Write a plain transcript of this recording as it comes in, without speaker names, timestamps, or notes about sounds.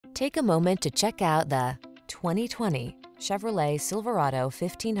Take a moment to check out the 2020 Chevrolet Silverado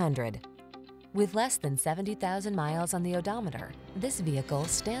 1500. With less than 70,000 miles on the odometer, this vehicle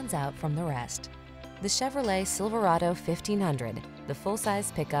stands out from the rest. The Chevrolet Silverado 1500, the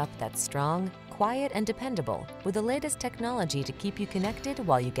full-size pickup that's strong, quiet, and dependable, with the latest technology to keep you connected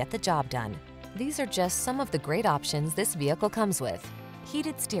while you get the job done. These are just some of the great options this vehicle comes with: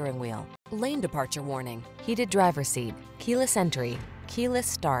 heated steering wheel, lane departure warning, heated driver's seat, keyless entry, keyless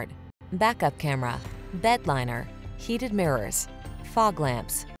start, backup camera, bed liner, heated mirrors, fog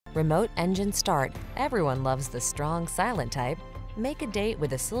lamps, remote engine start. Everyone loves the strong, silent type. Make a date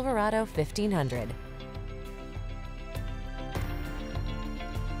with a Silverado 1500.